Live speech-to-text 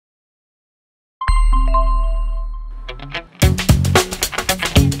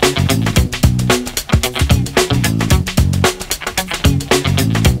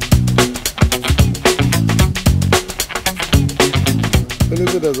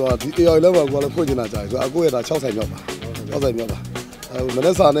တဲ့ဆိုတာဒီ AI လည်းမှာကိုယ်လည်းဖွင့်နေတာကြာပြီဆိုတော့အခုရတာ60မြောက်ပါ60မြောက်ပါမ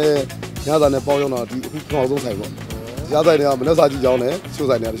နေ့စာနဲ့ညစာနဲ့ပေါင်းရောက်တော့ဒီအခုခေါင်းဆုံးဆိုင်ပေါ့ညဆိုင်တွေကမနေ့စာကြီးကြောင်းတယ်ချိုး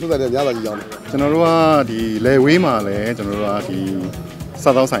ဆိုင်တွေကချိုးဆိုင်တွေကညစာကြီးကြောင်းတယ်ကျွန်တော်တို့ကဒီလေဝေးမှာလည်းကျွန်တော်တို့ကဒီ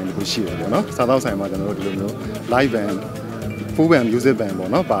စားသောက်ဆိုင်တခုရှိတယ်ပေါ့နော်စားသောက်ဆိုင်မှာကျွန်တော်တို့ဒီလိုမျိုး live band full band music band ပေါ့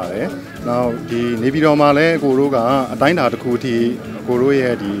နော်ပါတယ်နောက်ဒီနေပြည်တော်မှာလည်းကိုတို့ကအတိုင်းတာတစ်ခုထိကိုတို့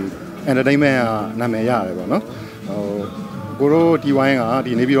ရဲ့ဒီ entertainment ကနာမည်ရတယ်ပေါ့နော်ကိုတို့ဒီဝိုင်းက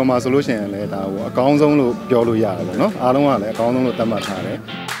ဒီနေပြည်တော်မှာဆိုလို့ရှိရင်လည်းဒါဟိုအကောင်းဆုံးလို့ပြောလို့ရတယ်ပေါ့နော်အားလုံးကလည်းအကောင်းဆုံးလို့သတ်မှတ်ထားတယ်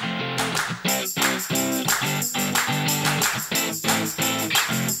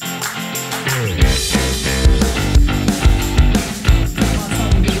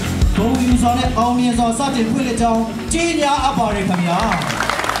ဆောင်နဲ့အောင်မြင်စွာစတင်ဖွင့်လှစ်ကြောင်းကြေညာအပ်ပါတယ်ခင်ဗျာ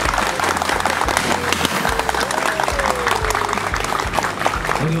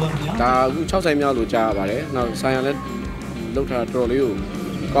ဒါအခု60မြောက်လို့ကြားရပါတယ်နောက်ဆိုင်ရလည်းလောက်ထားတော်လေးကို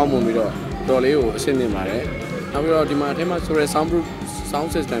ကောင်းမွန်ပြီးတော့တော်လေးကိုအဆင်သင့်ပါတယ်နောက်ပြီးတော့ဒီမှာအထက်မှာဆိုရဲ sound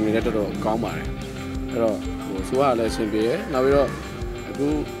system တွေလည်းတော်တော်ကောင်းပါတယ်အဲ့တော့ဟိုဆိုရလည်းအဆင်ပြေတယ်နောက်ပြီးတော့အခု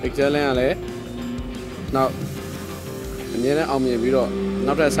excellent ကလည်းနောက်အမြဲတမ်းအောင်မြင်ပြီးတော့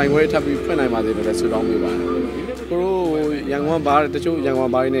နောက်ထပ်ဆိုင်ခွဲထပ်ပြီးဖွင့်နိုင်ပါသေးတယ်လည်းဆုတောင်းပေးပါတယ်ကိုတို့ရန်ကုန်ဘားတချို့ရန်ကု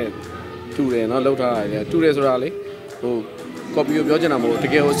န်ဘားနဲ့တူတယ်เนาะလောက်ထားရတယ်တူတယ်ဆိုတာလေဟိုကော်ပီကိုပြောချင်တာမဟုတ်တ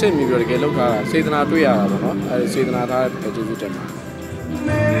ကယ်ကိုအစ်စ်မြင်ပြီးတော့တကယ်လောက်ထားတာစေတနာတွေ့ရတာပေါ့เนาะအဲစေတနာထားတဲ့ကျေးဇူးတင်ပါတ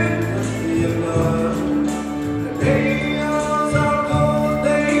ယ်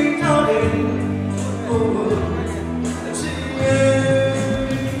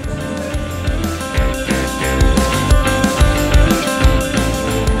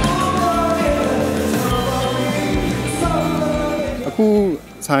အခု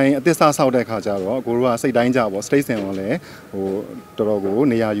ဆိုင်အသစ်ဆောက်တဲ့ခါကျတော့ကိုတို့ကစိတ်တိုင်းကြပေါ့ state ဆင်ကိုလည်းဟိုတော်တော်ကို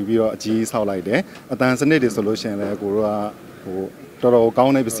နေရာယူပြီးတော့အကြီးဆောက်လိုက်တယ်အတန်စနစ်တွေဆိုလို့ရှိရင်လည်းကိုတို့ကဟိုတော်တော်ကော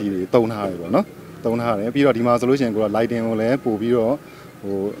င်းတဲ့ပစ္စည်းတွေတုံးထားတယ်ပေါ့နော်တုံးထားတယ်ပြီးတော့ဒီမှာဆိုလို့ရှိရင်ကိုတို့ lighting ကိုလည်းပို့ပြီးတော့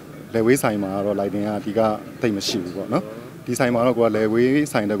ဟိုလေဝေးဆိုင်မှာတော့ lighting ကဒီကတိတ်မရှိဘူးပေါ့နော်ဒီဆိုင်မှာတော့ကိုကလေဝေး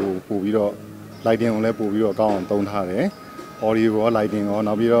ဆိုင်တက်ကိုပို့ပြီးတော့ lighting ကိုလည်းပို့ပြီးတော့ကောင်းအောင်တုံးထားတယ် audio ရော lighting ရော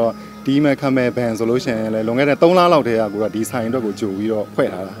နောက်ပြီးတော့ဒီမဲ့ခမဲ့ဘန်ဆိုလို့ရှိရင်လည်းလွန်ခဲ့တဲ့3လလောက်တည်းကကိုကဒီဆိုင်အတွက်ကိုကြိုပြီးတော့ဖွဲ့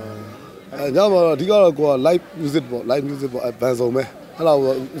ထားတာညမှာတော့ဒီကတော့ကိုက live music ပေါ့ live music ပေါ့ဘန်ဆုံးပဲအဲ့လောက်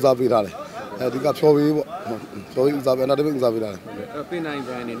ဦးစားပေးထားတယ်ဒီကဖြော်ပေးပေါ့ဖြော်ပေးဦးစားပေး entertainment ဦးစားပေးထားတယ်အဲ့ပင်နိုင်ဘ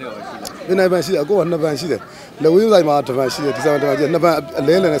န်အနေနဲ့ရောရှိလားပင်နိုင်ဘန်ရှိတယ်အခုက2ဘန်ရှိတယ်လက်ဝေးဆိုင်မှာ1ဘန်ရှိတယ်ဒီဆိုင်မှာ1ဘန်ရှိတယ်2ဘန်အ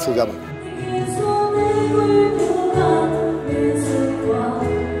လဲလဲနဲ့ဆိုကြပါ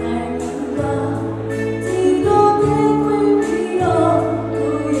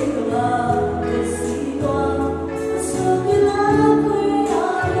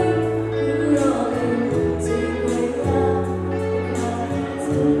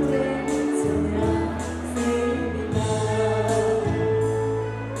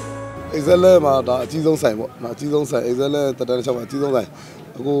excellent မှာဒါအကြီးဆုံးဆိုင်ပေါ့နော်အကြီးဆုံးဆိုင် excellent တက်တန်း6မှာအကြီးဆုံးဆိုင်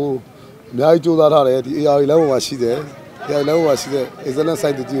အခုအများကြီးစူးစမ်းထားတယ်ဒီ AI လမ်းပေါ်မှာရှိတယ် AI လမ်းပေါ်မှာရှိတဲ့ excellent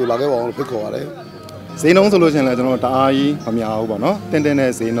site တကြီးကိုလာခဲ့ပါအောင်လို့ဖိတ်ခေါ်ပါတယ်ဈေးနှုန်းဆိုလို့ရှိရင်လည်းကျွန်တော်တအားကြီးမများဘူးပေါ့နော်တင်းတင်း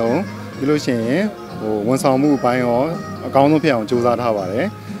တဲ့ဈေးနှုန်းပြီးလို့ရှိရင်ဟိုဝန်ဆောင်မှုအပိုင်းရောအကောင်းဆုံးဖြစ်အောင်စူးစမ်းထားပါတယ်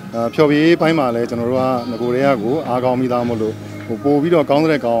ဖြော်ပြရေးပိုင်းမှာလည်းကျွန်တော်တို့ကငကိုတွေကကိုအားကောင်းပြီးသားမို့လို့ဟိုပို့ပြီးတော့ကောင်း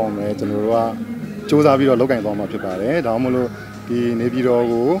တဲ့ကောင်းအောင်ပဲကျွန်တော်တို့ကစူးစမ်းပြီးတော့လုပ်ကင်သွားမှာဖြစ်ပါတယ်ဒါမှမဟုတ်ဒီနေပြည်တော်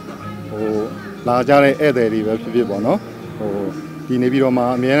ကိုဟိုလာကြတဲ့ဧည့်သည်တွေပဲဖြစ်ဖြစ်ပေါ့နော်ဟိုဒီနေပြည်တော်မှာ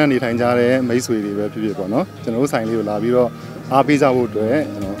အများနဲ့နေထိုင်ကြတဲ့မိတ်ဆွေတွေပဲဖြစ်ဖြစ်ပေါ့နော်ကျွန်တော်တို့ဆိုင်လေးကိုလာပြီးတော့အားပေးကြဖို့အတွက်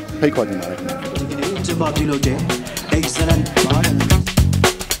ကျွန်တော်ဖိတ်ခေါ်ချင်ပါတယ်ဒီနေ့ကျွန်မပြုလုပ်တဲ့ excellent